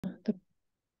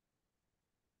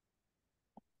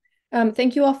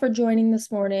Thank you all for joining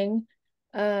this morning.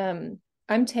 Um,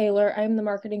 I'm Taylor. I'm the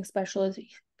marketing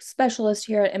specialist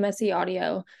here at MSE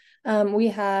Audio. We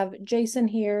have Jason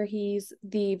here. He's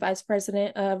the vice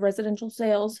president of residential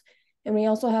sales, and we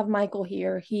also have Michael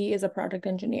here. He is a product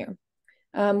engineer.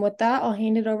 With that, I'll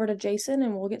hand it over to Jason,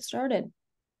 and we'll get started.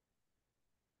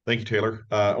 Thank you, Taylor.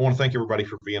 I want to thank everybody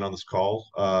for being on this call.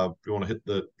 If you want to hit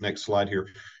the next slide here,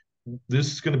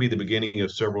 this is going to be the beginning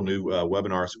of several new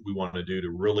webinars that we want to do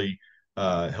to really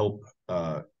help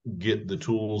get the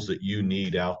tools that you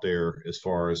need out there as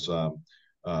far as uh,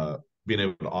 being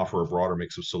able to offer a broader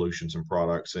mix of solutions and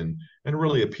products and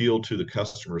really appeal to the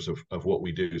customers of what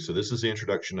we do. So this is the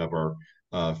introduction of our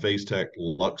PhaseTech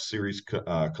Lux series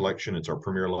collection. It's our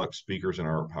premier Lux speakers and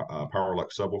our Power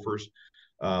Lux subwoofers.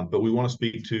 But we want to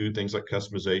speak to things like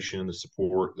customization, the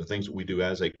support, the things that we do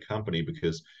as a company,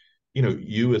 because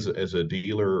you as a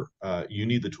dealer, you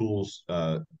need the tools,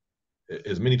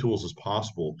 as many tools as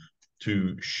possible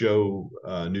to show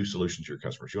new solutions to your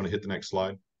customers. You want to hit the next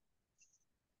slide?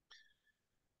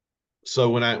 So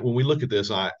when we look at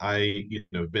this, I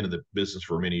have been in the business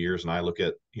for many years, and I look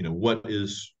at what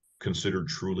is considered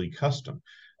truly custom.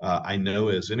 I know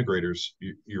as integrators,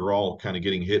 you're all kind of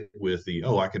getting hit with the,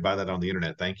 oh, I could buy that on the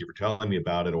internet. Thank you for telling me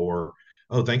about it. Or,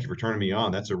 oh, thank you for turning me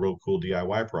on. That's a real cool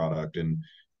DIY product. And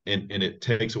it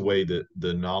takes away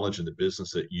the knowledge and the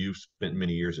business that you've spent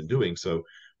many years in doing. So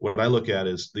what I look at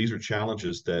is these are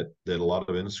challenges that a lot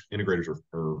of integrators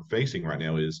are facing right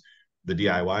now is the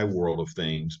DIY world of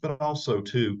things, but also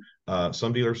too,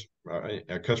 some dealers,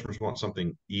 customers want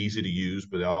something easy to use,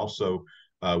 but also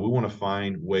we want to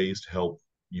find ways to help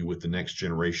you with the next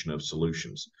generation of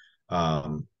solutions.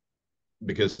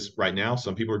 Because right now,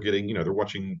 some people are getting, they're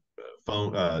watching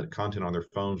phone content on their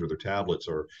phones or their tablets,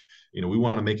 or, we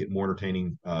want to make it more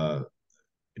entertaining,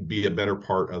 be a better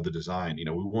part of the design. We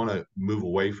want to move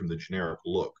away from the generic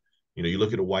look. You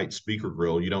look at a white speaker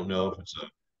grill, you don't know if it's a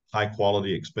high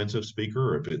quality, expensive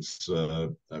speaker or if it's a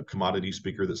commodity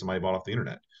speaker that somebody bought off the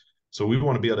internet. So we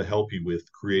want to be able to help you with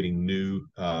creating new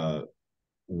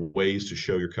ways to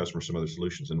show your customers some other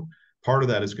solutions. And part of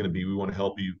that is going to be we want to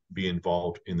help you be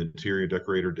involved in the interior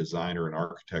decorator, designer, and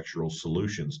architectural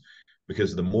solutions,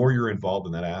 because the more you're involved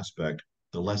in that aspect,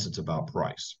 the less it's about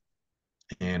price.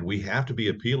 And we have to be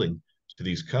appealing to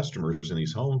these customers in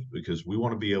these homes because we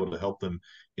want to be able to help them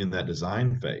in that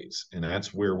design phase. And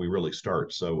that's where we really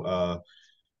start. So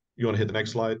you want to hit the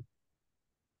next slide?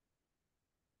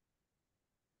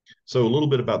 So a little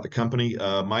bit about the company.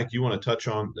 Mike, you want to touch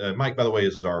on Mike, by the way,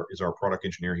 is our product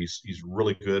engineer. He's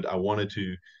really good. I wanted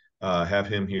to have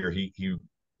him here. He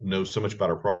knows so much about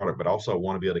our product, but also I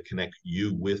want to be able to connect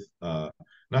you with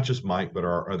not just Mike, but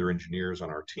our other engineers on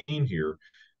our team here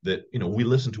that we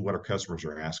listen to what our customers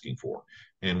are asking for.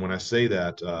 And when I say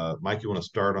that, Mike, you want to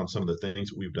start on some of the things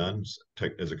that we've done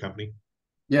as a company?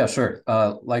 Yeah, sure.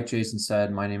 Like Jason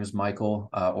said, my name is Michael,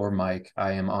 or Mike.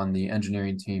 I am on the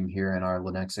engineering team here in our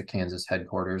Lenexa, Kansas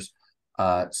headquarters.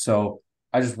 So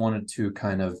I just wanted to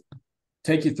kind of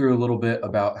take you through a little bit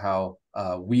about how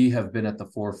we have been at the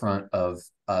forefront of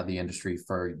the industry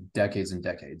for decades and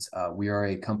decades. We are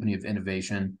a company of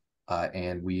innovation,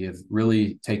 and we have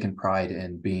really taken pride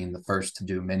in being the first to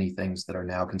do many things that are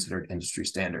now considered industry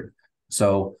standard.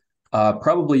 So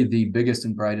probably the biggest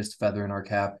and brightest feather in our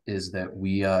cap is that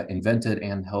we invented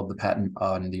and held the patent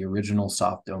on the original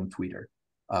soft dome tweeter,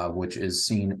 which is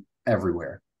seen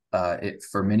everywhere.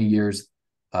 For many years,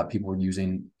 people were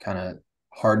using kind of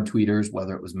hard tweeters,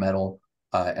 whether it was metal.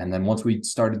 And then once we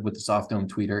started with the soft dome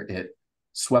tweeter, it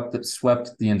swept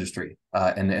the industry,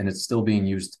 and it's still being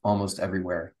used almost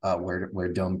everywhere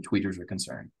where dome tweeters are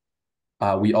concerned.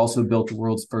 We also built the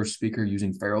world's first speaker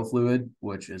using ferrofluid,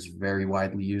 which is very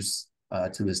widely used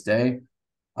to this day.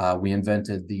 We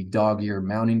invented the dog ear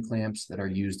mounting clamps that are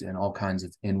used in all kinds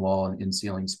of in-wall and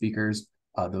in-ceiling speakers,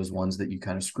 those ones that you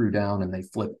kind of screw down and they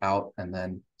flip out and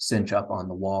then cinch up on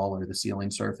the wall or the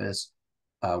ceiling surface.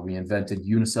 We invented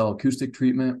Unicell acoustic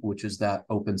treatment, which is that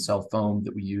open cell foam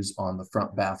that we use on the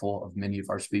front baffle of many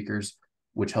of our speakers,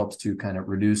 which helps to kind of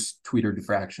reduce tweeter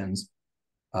diffractions.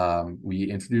 We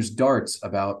introduced darts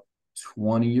about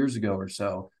 20 years ago or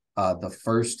so, the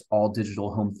first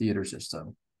all-digital home theater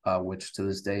system, which to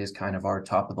this day is kind of our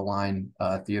top-of-the-line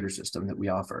theater system that we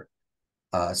offer.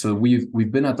 So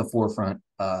we've been at the forefront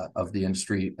of the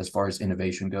industry as far as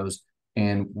innovation goes,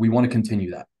 and we want to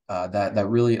continue that. That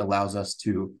really allows us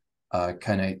to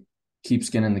kind of keep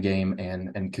skin in the game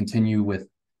and continue with,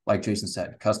 like Jason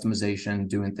said, customization,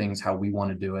 doing things how we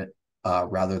want to do it,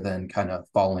 rather than kind of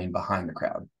following behind the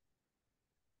crowd.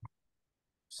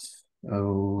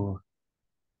 So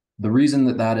the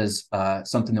reason that is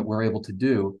something that we're able to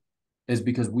do is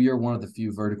because we are one of the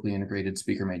few vertically integrated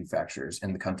speaker manufacturers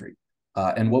in the country.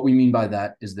 And what we mean by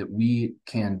that is that we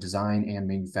can design and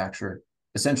manufacture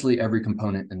essentially every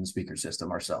component in the speaker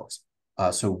system ourselves.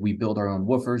 So we build our own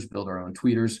woofers, build our own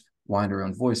tweeters, wind our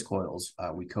own voice coils.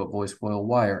 We coat voice coil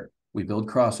wire. We build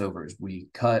crossovers. We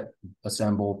cut,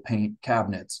 assemble, paint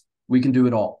cabinets. We can do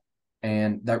it all.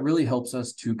 And that really helps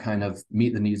us to kind of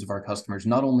meet the needs of our customers,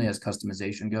 not only as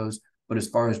customization goes, but as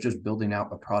far as just building out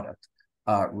a product.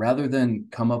 Rather than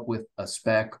come up with a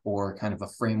spec or kind of a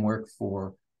framework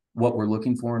for what we're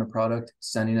looking for in a product,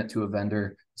 sending it to a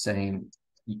vendor, saying,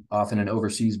 often an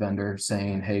overseas vendor,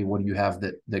 saying, hey, what do you have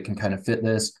that can kind of fit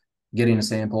this? Getting a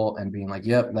sample and being like,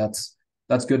 yep, that's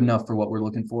good enough for what we're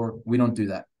looking for. We don't do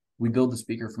that. We build the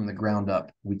speaker from the ground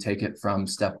up. We take it from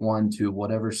step one to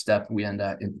whatever step we end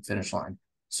at in the finish line.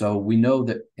 So we know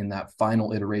that in that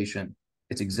final iteration,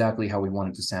 it's exactly how we want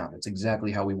it to sound. It's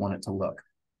exactly how we want it to look.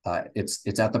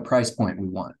 It's at the price point we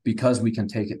want, because we can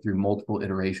take it through multiple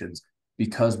iterations,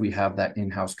 because we have that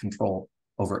in-house control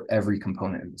over every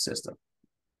component in the system.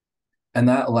 And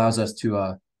that allows us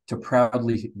to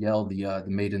proudly yell the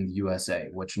made in the USA,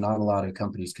 which not a lot of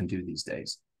companies can do these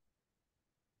days.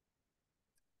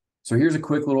 So here's a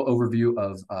quick little overview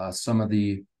of some of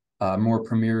the more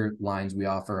premier lines we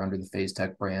offer under the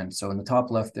PhaseTech brand. So in the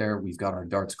top left there, we've got our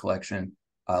darts collection.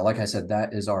 Like I said,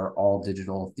 that is our all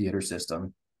digital theater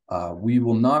system. We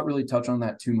will not really touch on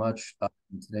that too much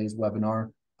in today's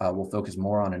webinar. We'll focus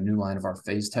more on a new line of our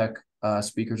PhaseTech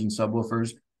speakers and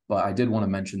subwoofers, but I did want to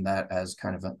mention that as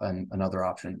kind of another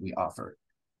option we offer.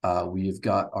 We've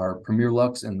got our Premier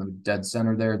Lux in the dead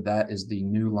center there. That is the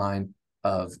new line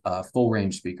of full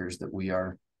range speakers that we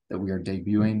are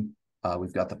debuting.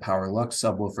 We've got the Power Lux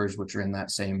subwoofers, which are in that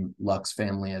same Lux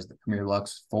family as the Premier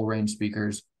Lux full range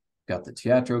speakers. We've got the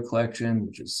Teatro collection,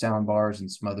 which is sound bars and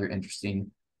some other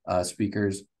interesting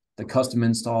speakers. The custom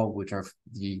install, which are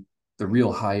the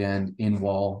real high-end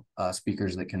in-wall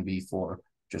speakers that can be for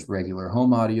just regular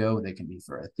home audio. They can be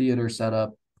for a theater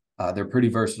setup. They're pretty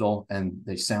versatile and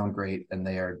they sound great, and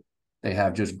they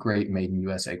have just great made in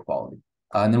USA quality.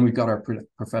 And then we've got our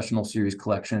professional series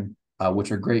collection,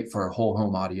 which are great for whole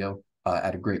home audio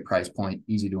at a great price point,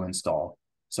 easy to install.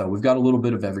 So we've got a little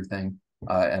bit of everything,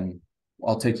 and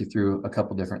I'll take you through a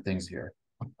couple different things here.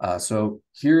 So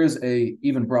here is a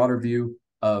even broader view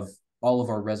of all of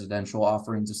our residential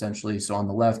offerings, essentially. So on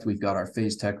the left, we've got our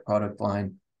PhaseTech product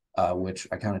line, which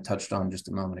I kind of touched on just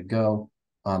a moment ago.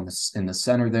 In the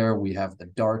center there, we have the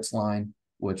darts line,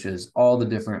 which is all the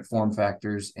different form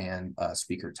factors and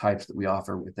speaker types that we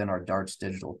offer within our darts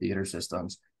digital theater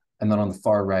systems. And then on the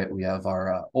far right, we have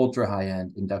our ultra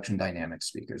high-end induction dynamic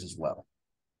speakers as well.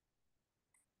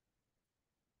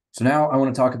 So now I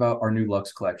want to talk about our new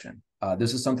Lux collection.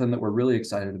 This is something that we're really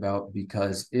excited about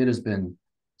because it has been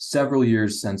several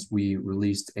years since we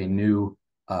released a new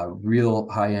real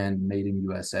high-end made in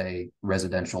USA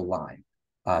residential line.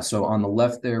 So on the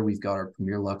left there, we've got our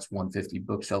Premier Lux 150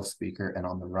 bookshelf speaker, and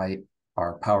on the right,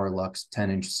 our Power Lux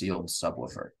 10-inch sealed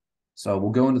subwoofer. So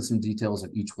we'll go into some details of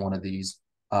each one of these.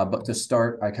 But to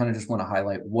start, I kind of just want to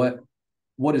highlight what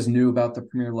is new about the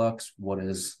Premier Lux, what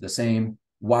is the same,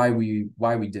 why we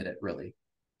did it really.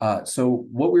 So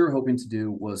what we were hoping to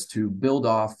do was to build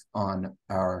off on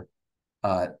our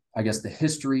I guess the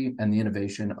history and the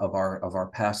innovation of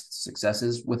our past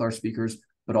successes with our speakers,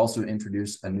 but also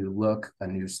introduce a new look, a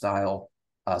new style,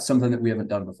 something that we haven't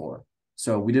done before.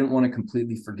 So we didn't want to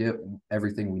completely forget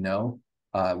everything we know,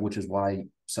 which is why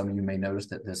some of you may notice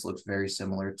that this looks very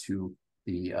similar to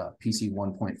the PC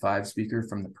 1.5 speaker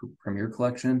from the Premier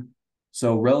collection.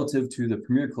 So relative to the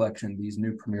Premier collection, these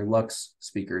new Premier Lux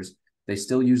speakers, they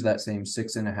still use that same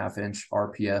 6.5-inch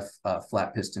RPF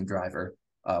flat piston driver,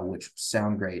 which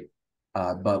sound great.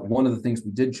 But one of the things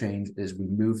we did change is we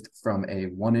moved from a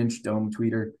 1-inch dome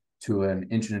tweeter to an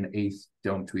 1.125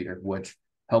 dome tweeter, which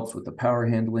helps with the power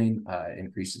handling,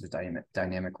 increases the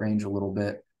dynamic range a little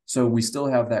bit. So we still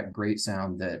have that great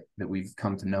sound that we've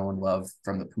come to know and love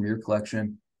from the Premier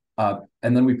collection. And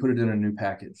then we put it in a new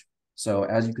package. So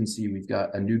as you can see, we've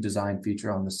got a new design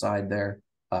feature on the side there.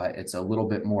 It's a little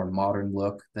bit more modern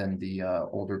look than the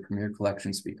older Premier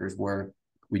collection speakers were.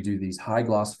 We do these high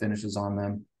gloss finishes on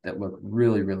them that look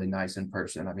really, really nice in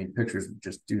person. I mean, pictures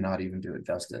just do not even do it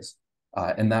justice.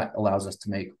 And that allows us to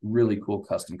make really cool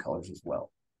custom colors as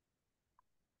well.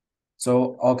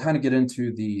 So I'll kind of get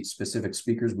into the specific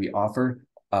speakers we offer.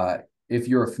 If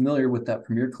you're familiar with that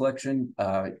Premier collection,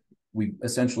 we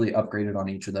essentially upgraded on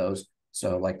each of those.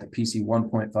 So like the PC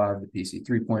 1.5, the PC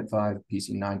 3.5,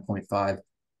 PC 9.5,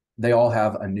 they all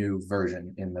have a new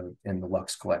version in the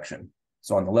Lux collection.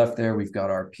 So on the left there, we've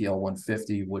got our PL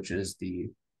 150, which is the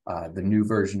the new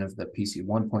version of the PC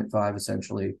 1.5,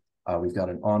 essentially. We've got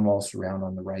an on-wall surround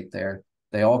on the right there.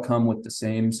 They all come with the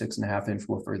same 6.5-inch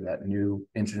woofer, that new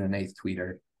 1.1/8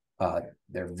 tweeter.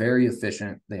 They're very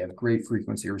efficient. They have great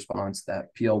frequency response.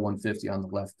 That PL 150 on the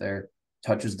left there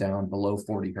touches down below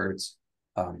 40 hertz.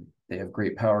 They have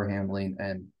great power handling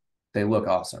and they look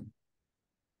awesome.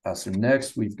 So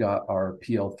next we've got our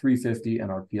PL 350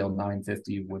 and our PL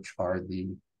 950, which are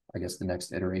I guess the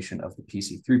next iteration of the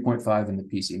PC 3.5 and the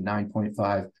PC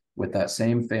 9.5 with that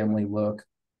same family look.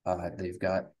 They've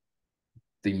got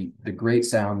the great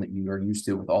sound that you are used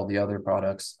to with all the other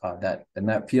products. That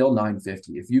PL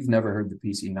 950, if you've never heard the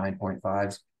PC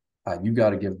 9.5s, you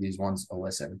got to give these ones a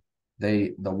listen.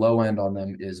 The low end on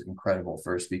them is incredible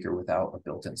for a speaker without a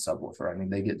built-in subwoofer. I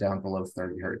mean, they get down below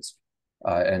 30 hertz.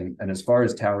 And as far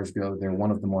as towers go, they're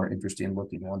one of the more interesting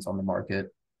looking ones on the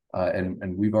market.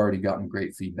 And we've already gotten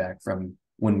great feedback from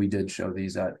when we did show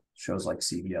these at shows like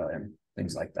CVIA and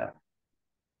things like that.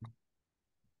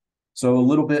 So a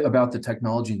little bit about the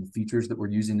technology and the features that we're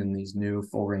using in these new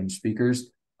full range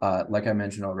speakers. Like I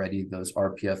mentioned already, those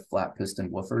RPF flat piston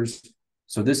woofers.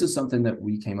 So this is something that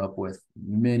we came up with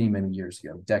many, many years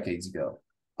ago, decades ago.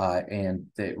 And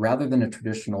rather than a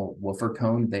traditional woofer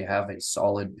cone, they have a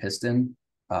solid piston,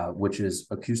 which is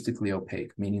acoustically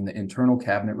opaque, meaning the internal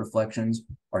cabinet reflections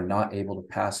are not able to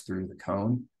pass through the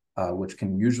cone, which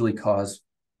can usually cause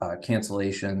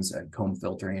cancellations and comb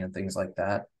filtering and things like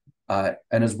that.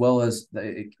 And as well as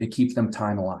it keeps them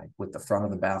time aligned with the front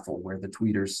of the baffle where the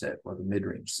tweeters sit or the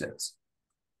mid-range sits.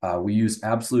 We use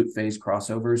absolute phase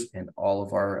crossovers in all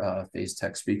of our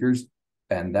PhaseTech speakers.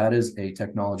 And that is a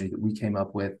technology that we came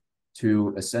up with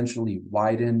to essentially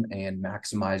widen and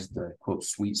maximize the quote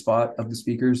sweet spot of the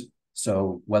speakers.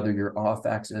 So whether you're off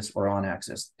axis or on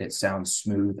axis, it sounds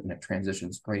smooth and it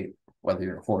transitions great, whether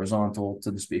you're horizontal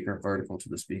to the speaker, vertical to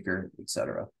the speaker,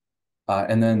 etc.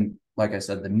 And then, like I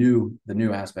said, the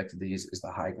new aspect of these is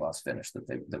the high gloss finish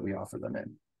that we offer them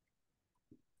in.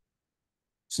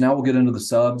 So now we'll get into the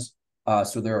subs.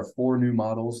 So there are 4 new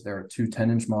models. There are 2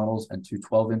 10-inch models and 2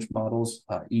 12-inch models.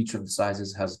 Each of the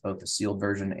sizes has both a sealed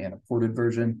version and a ported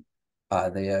version.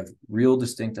 They have real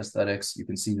distinct aesthetics. You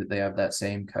can see that they have that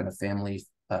same kind of family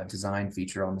design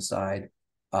feature on the side.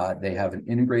 They have an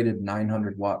integrated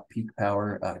 900-watt peak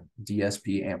power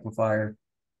DSP amplifier.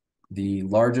 The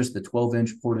largest, the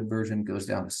 12-inch ported version, goes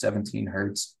down to 17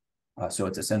 hertz. So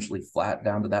it's essentially flat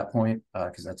down to that point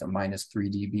because that's a -3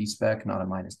 dB spec, not a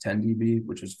 -10 dB,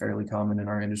 which is fairly common in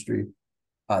our industry.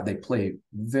 They play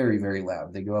very, very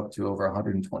loud. They go up to over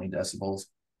 120 decibels.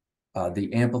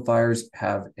 The amplifiers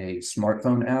have a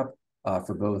smartphone app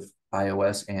for both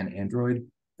iOS and Android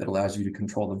that allows you to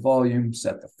control the volume,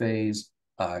 set the phase,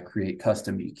 create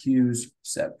custom EQs,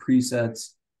 set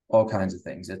presets, all kinds of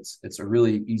things. It's a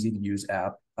really easy to use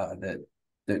app that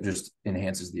just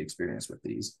enhances the experience with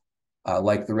these.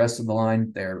 Like the rest of the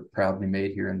line, they're proudly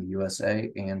made here in the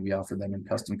USA, and we offer them in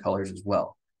custom colors as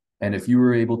well. And if you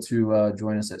were able to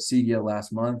join us at CEDIA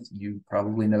last month, you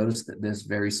probably noticed that this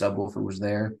very subwoofer was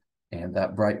there, and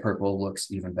that bright purple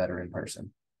looks even better in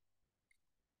person.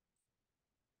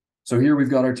 So here we've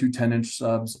got our 2 10-inch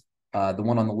subs. The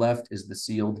one on the left is the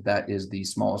sealed. That is the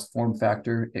smallest form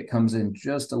factor. It comes in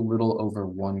just a little over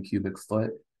 1 cubic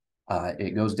foot.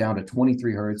 It goes down to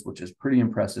 23 hertz, which is pretty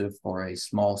impressive for a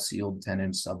small sealed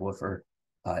 10-inch subwoofer.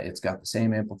 It's got the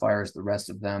same amplifier as the rest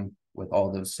of them with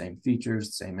all those same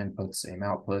features, same inputs, same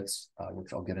outputs,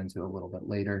 which I'll get into a little bit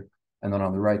later. And then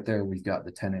on the right there, we've got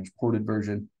the 10-inch ported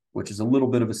version, which is a little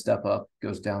bit of a step up,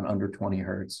 goes down under 20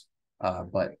 hertz,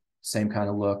 but same kind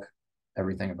of look,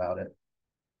 everything about it.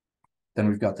 Then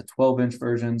we've got the 12-inch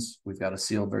versions. We've got a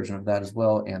sealed version of that as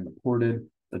well, and the ported.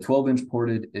 The 12-inch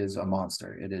ported is a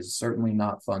monster. It is certainly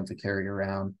not fun to carry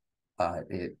around.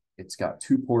 It's got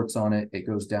 2 ports on it. It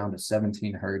goes down to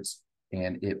 17 hertz,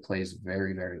 and it plays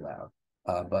very, very loud.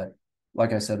 But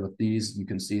like I said, with these, you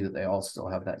can see that they all still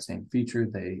have that same feature.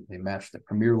 They match the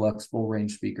Premier Lux full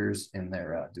range speakers in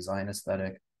their design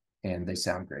aesthetic, and they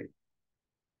sound great.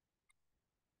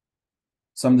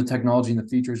 Some of the technology and the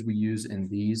features we use in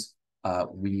these,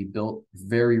 we built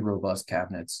very robust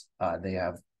cabinets. They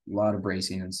have a lot of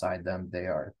bracing inside them. They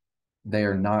are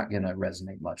not going to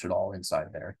resonate much at all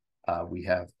inside there. We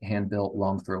have hand-built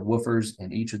long throw woofers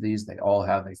in each of these. They all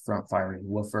have a front firing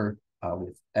woofer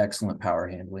with excellent power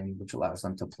handling, which allows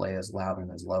them to play as loud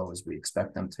and as low as we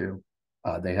expect them to.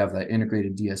 They have that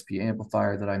integrated DSP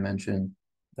amplifier that I mentioned,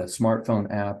 the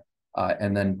smartphone app,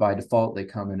 and then by default, they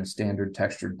come in a standard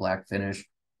textured black finish.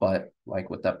 But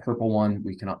like with that purple one,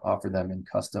 we can offer them in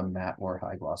custom matte or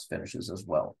high gloss finishes as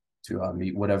well to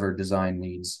meet whatever design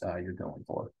needs you're going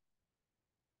for.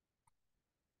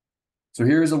 So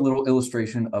here's a little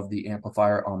illustration of the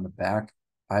amplifier on the back.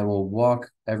 I will walk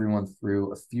everyone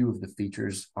through a few of the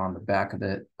features on the back of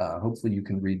it. Hopefully you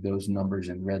can read those numbers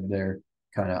in red there,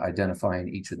 kind of identifying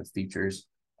each of the features.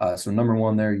 So number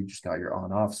one there, you just got your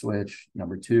on-off switch.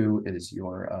 Number two is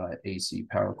your AC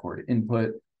power cord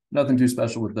input. Nothing too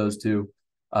special with those two.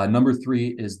 Number three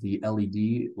is the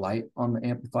LED light on the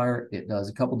amplifier. It does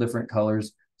a couple different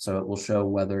colors, so it will show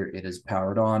whether it is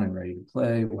powered on and ready to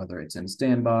play, whether it's in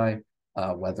standby,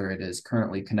 whether it is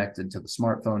currently connected to the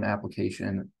smartphone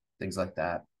application, things like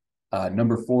that.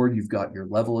 Number four, you've got your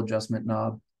level adjustment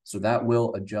knob. So that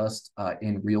will adjust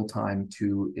in real time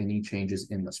to any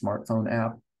changes in the smartphone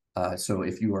app. So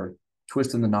if you are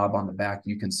twisting the knob on the back,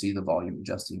 you can see the volume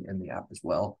adjusting in the app as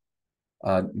well.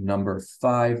 Number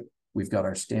five, we've got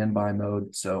our standby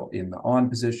mode. So in the on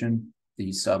position,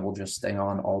 the sub will just stay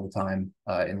on all the time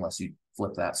unless you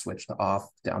flip that switch to off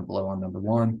down below on number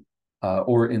one.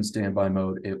 Or in standby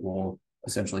mode, it will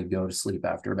essentially go to sleep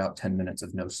after about 10 minutes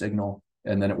of no signal,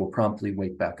 and then it will promptly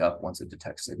wake back up once it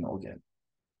detects signal again.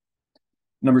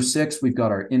 Number six, we've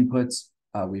got our inputs.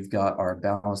 We've got our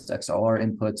balanced XLR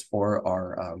inputs or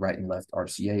our right and left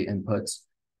RCA inputs,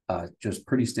 just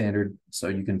pretty standard. So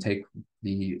you can take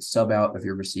the sub out of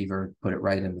your receiver, put it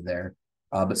right into there.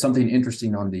 But something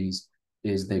interesting on these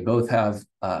is they both have,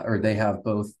 they have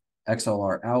both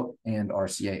XLR out and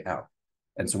RCA out.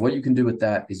 And so what you can do with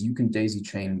that is you can daisy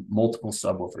chain multiple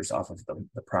subwoofers off of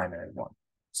the primary one.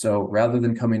 So rather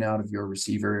than coming out of your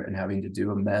receiver and having to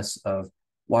do a mess of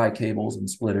Y cables and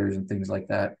splitters and things like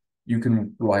that, you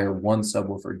can wire one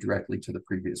subwoofer directly to the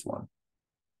previous one.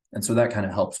 And so that kind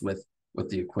of helps with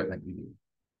the equipment you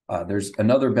need. There's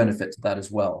another benefit to that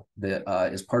as well that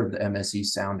is part of the MSE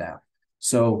Sound app.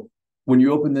 So when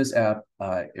you open this app,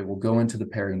 it will go into the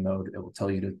pairing mode. It will tell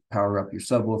you to power up your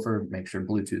subwoofer, make sure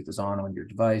Bluetooth is on your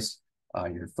device,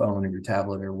 your phone or your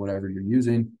tablet or whatever you're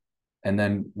using. And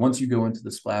then once you go into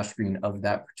the splash screen of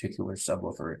that particular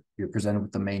subwoofer, you're presented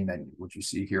with the main menu, which you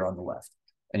see here on the left.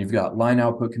 And you've got line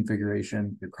output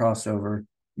configuration, your crossover,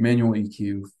 manual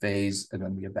EQ, phase, and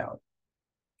then the about.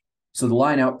 So the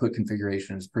line output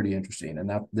configuration is pretty interesting,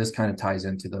 and this kind of ties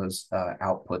into those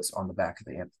outputs on the back of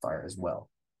the amplifier as well.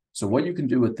 So what you can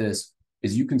do with this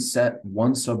is you can set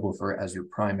one subwoofer as your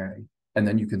primary, and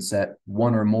then you can set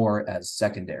one or more as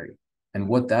secondary. And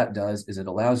what that does is it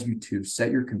allows you to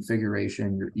set your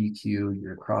configuration, your EQ,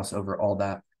 your crossover, all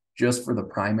that, just for the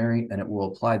primary, and it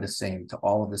will apply the same to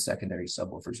all of the secondary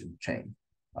subwoofers in the chain.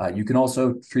 You can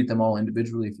also treat them all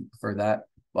individually if you prefer that,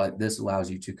 but this allows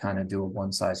you to kind of do a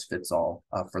one-size-fits-all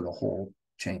for the whole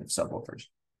chain of subwoofers.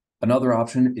 Another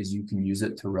option is you can use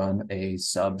it to run a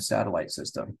sub-satellite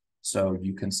system. So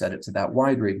you can set it to that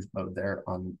wide range mode there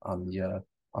on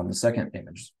the second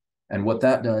image. And what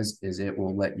that does is it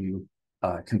will let you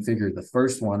configure the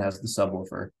first one as the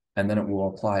subwoofer, and then it will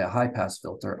apply a high-pass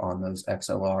filter on those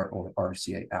XLR or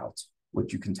RCA outs,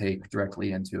 which you can take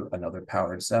directly into another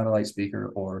powered satellite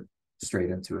speaker or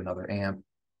straight into another amp,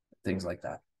 things like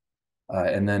that.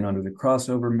 And then under the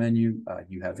crossover menu,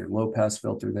 you have your low-pass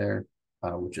filter there,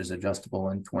 which is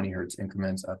adjustable in 20 hertz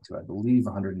increments up to, I believe,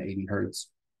 180 hertz.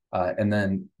 And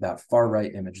then that far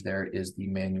right image there is the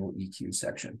manual EQ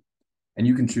section. And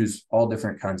you can choose all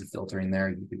different kinds of filtering there.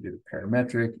 You can do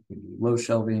parametric, you can do low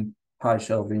shelving, high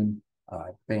shelving,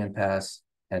 band pass,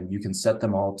 and you can set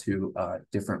them all to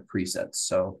different presets.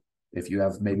 So if you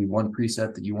have maybe one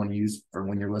preset that you want to use for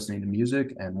when you're listening to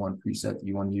music and one preset that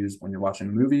you want to use when you're watching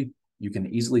a movie, you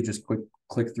can easily just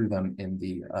click through them in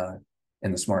the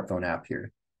smartphone app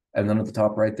here. And then at the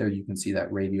top right there, you can see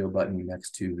that radio button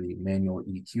next to the manual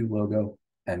EQ logo.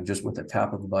 And just with a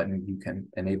tap of the button, you can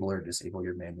enable or disable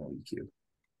your manual EQ.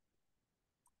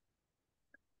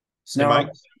 So now, hey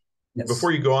Mike, yes.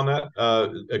 Before you go on that,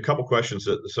 a couple questions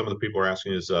that some of the people are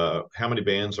asking is how many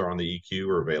bands are on the EQ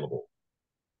are available?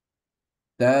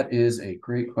 That is a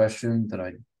great question that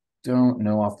I don't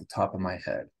know off the top of my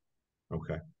head.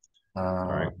 Okay. All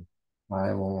right.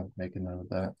 I will make a note of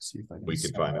that. See if I can. We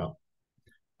can find out.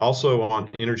 Also on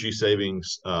energy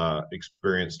savings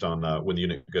experienced on when the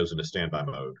unit goes into standby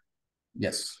mode.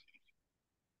 Yes.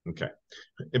 Okay.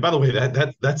 And by the way,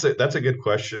 that's a good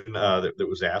question that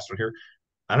was asked on here.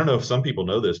 I don't know if some people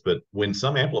know this, but when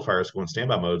some amplifiers go in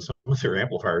standby mode, some of their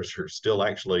amplifiers are still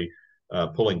actually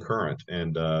pulling current,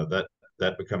 and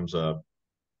that becomes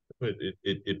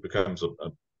it becomes a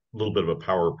little bit of a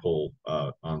power pull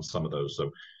on some of those. So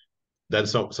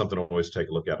that's something to always take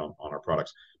a look at on our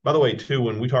products. By the way, too,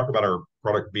 when we talk about our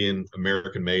product being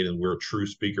American made and we're a true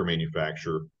speaker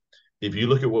manufacturer, if you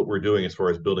look at what we're doing as far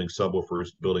as building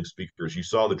subwoofers, building speakers, you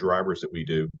saw the drivers that we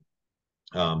do.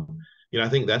 I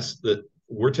think that's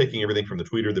we're taking everything from the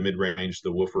tweeter, the mid-range,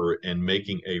 the woofer, and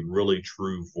making a really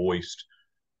true voiced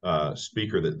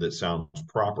speaker that sounds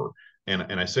proper.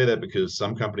 And I say that because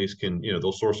some companies can,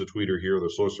 they'll source a tweeter here, they'll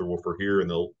source a woofer here, and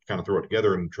they'll kind of throw it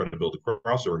together and try to build a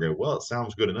crossover and go, well, it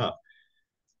sounds good enough.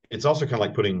 It's also kind of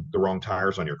like putting the wrong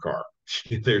tires on your car.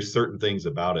 There's certain things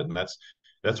about it, and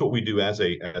that's what we do as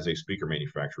a speaker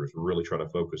manufacturer, is we really try to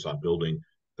focus on building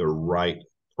the right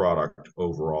product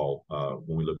overall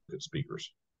when we look at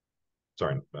speakers.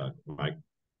 Sorry, Mike.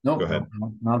 No, go ahead.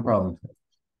 no, not a problem.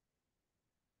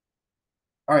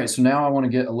 All right, so now I want to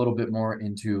get a little bit more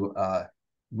into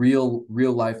real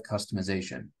life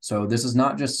customization. So this is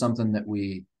not just something that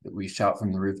we shout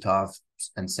from the rooftops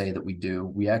and say that we do.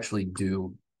 We actually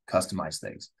do customize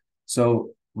things. So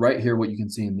right here, what you can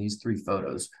see in these three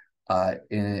photos,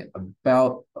 in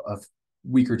about a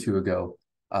week or two ago,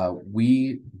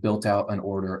 we built out an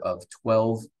order of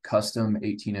 12 custom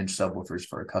 18-inch subwoofers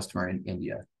for a customer in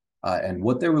India. And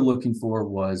what they were looking for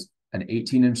was an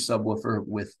 18-inch subwoofer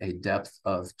with a depth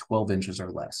of 12 inches or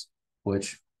less,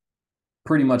 which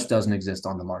pretty much doesn't exist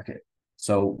on the market.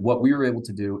 So what we were able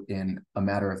to do in a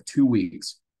matter of 2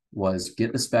 weeks was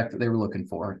get the spec that they were looking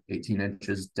for, 18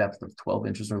 inches, depth of 12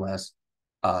 inches or less,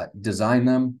 design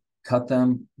them, cut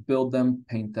them, build them,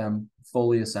 paint them,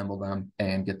 fully assemble them,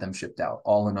 and get them shipped out,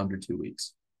 all in under 2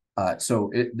 weeks. So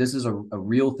this is a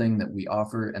real thing that we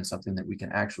offer and something that we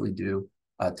can actually do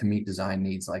to meet design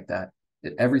needs like that.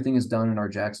 Everything is done in our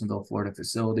Jacksonville, Florida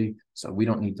facility, so we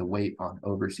don't need to wait on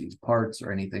overseas parts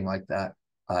or anything like that.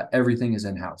 Everything is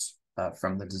in-house,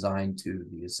 from the design to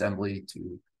the assembly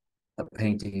to the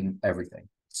painting, everything.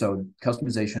 So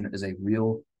customization is a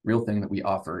real thing that we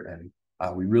offer, and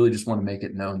we really just want to make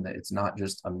it known that it's not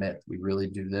just a myth. We really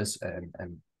do this,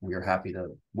 and we are happy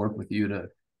to work with you to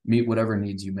meet whatever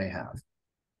needs you may have.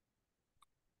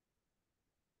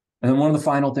 And then one of the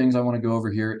final things I want to go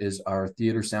over here is our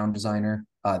theater sound designer.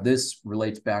 This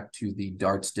relates back to the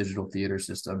Darts digital theater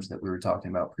systems that we were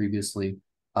talking about previously.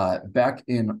 Back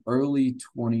in early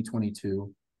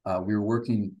 2022, we were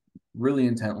working really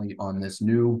intently on this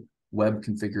new web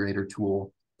configurator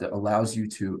tool that allows you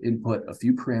to input a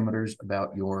few parameters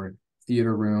about your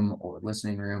theater room or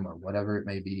listening room or whatever it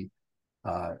may be,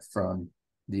 from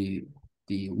the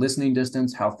listening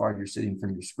distance, how far you're sitting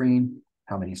from your screen,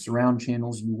 how many surround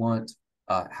channels you want,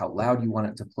 how loud you want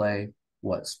it to play,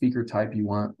 what speaker type you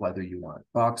want, whether you want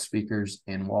box speakers,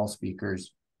 in-wall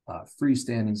speakers,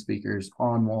 freestanding speakers,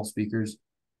 on-wall speakers.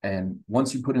 And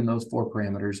once you put in those 4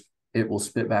 parameters, it will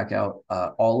spit back out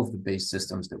all of the base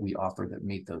systems that we offer that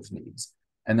meet those needs.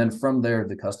 And then from there,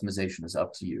 the customization is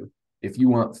up to you. If you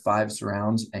want 5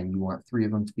 surrounds and you want 3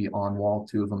 of them to be on-wall,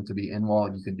 2 of them to be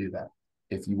in-wall, you can do that.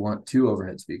 If you want 2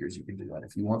 overhead speakers, you can do that.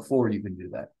 If you want 4, you can do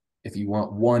that. If you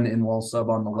want 1 in-wall sub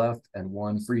on the left and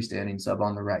 1 freestanding sub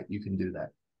on the right, you can do that.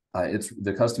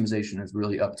 The customization is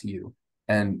really up to you.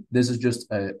 And this is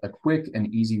just a quick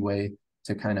and easy way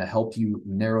to kind of help you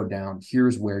narrow down,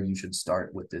 here's where you should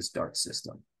start with this Dart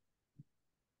system.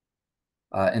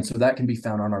 And so that can be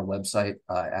found on our website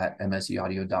at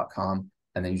mseaudio.com.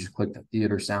 And then you just click the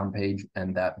theater sound page,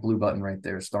 and that blue button right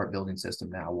there, Start Building System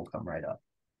Now, will come right up.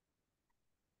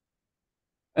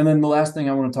 And then the last thing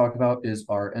I want to talk about is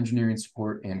our engineering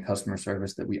support and customer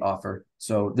service that we offer.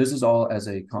 So this is all as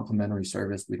a complimentary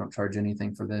service. We don't charge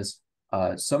anything for this.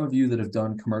 Some of you that have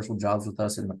done commercial jobs with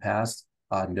us in the past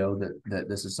know that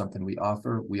this is something we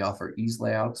offer. We offer ease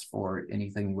layouts for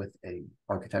anything with a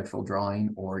architectural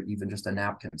drawing or even just a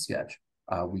napkin sketch.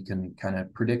 We can kind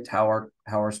of predict how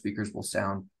our speakers will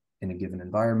sound in a given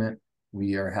environment.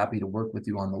 We are happy to work with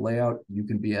you on the layout. You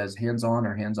can be as hands-on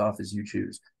or hands-off as you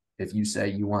choose. If you say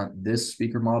you want this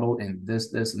speaker model in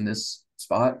this, and this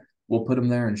spot, we'll put them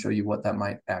there and show you what that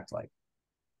might act like.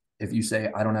 If you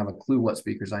say, I don't have a clue what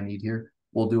speakers I need here,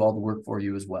 we'll do all the work for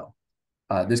you as well.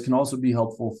 This can also be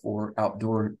helpful for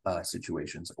outdoor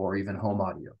situations or even home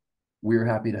audio. We're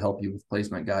happy to help you with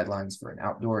placement guidelines for an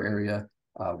outdoor area,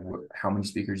 how many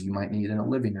speakers you might need in a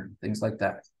living room, things like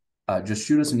that. Just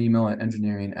shoot us an email at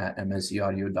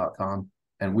engineering@mseaudio.com,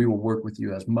 and we will work with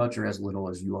you as much or as little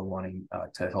as you are wanting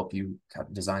to help you kind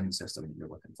of design the system that you're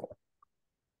looking for.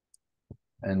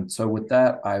 And so with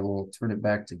that, I will turn it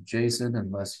back to Jason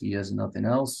unless he has nothing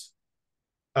else.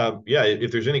 Yeah,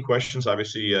 if there's any questions,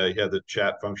 obviously you have the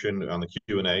chat function on the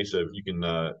Q&A, so you can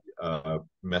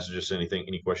message us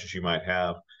any questions you might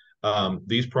have.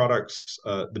 These products,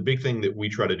 the big thing that we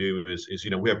try to do is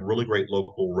we have really great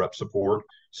local rep support.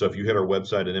 So if you hit our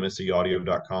website at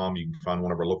mseaudio.com, you can find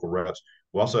one of our local reps.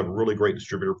 We also have really great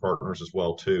distributor partners as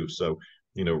well too. So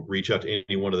reach out to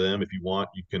any one of them if you want.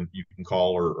 You can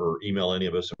call or email any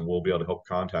of us, and we'll be able to help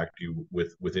contact you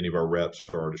with any of our reps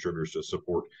or our distributors to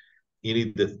support any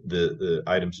of the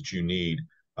items that you need.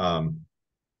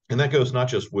 And that goes not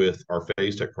just with our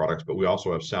PhaseTech products, but we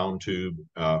also have sound tube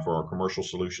for our commercial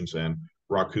solutions and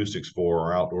raw acoustics for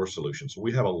our outdoor solutions. So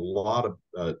we have a lot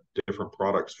of different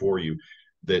products for you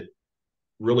that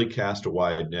really cast a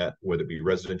wide net, whether it be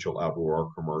residential, outdoor,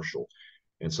 or commercial.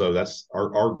 And so that's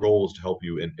our goal is to help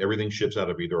you. And everything ships out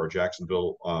of either our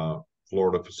Jacksonville,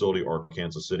 Florida facility or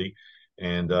Kansas City.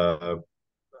 And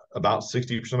about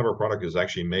 60% of our product is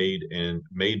actually made,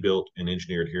 built, and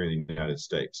engineered here in the United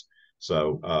States.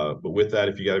 So, but with that,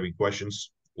 if you got any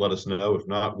questions, let us know. If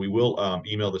not, we will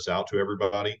email this out to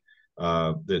everybody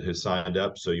that has signed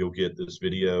up. So you'll get this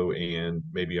video and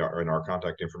maybe our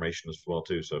contact information as well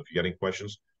too. So if you got any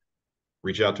questions,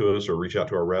 reach out to us or reach out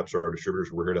to our reps or our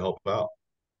distributors. We're here to help out.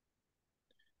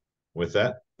 With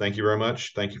that, thank you very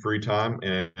much. Thank you for your time,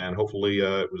 and hopefully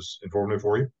it was informative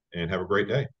for you, and have a great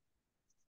day.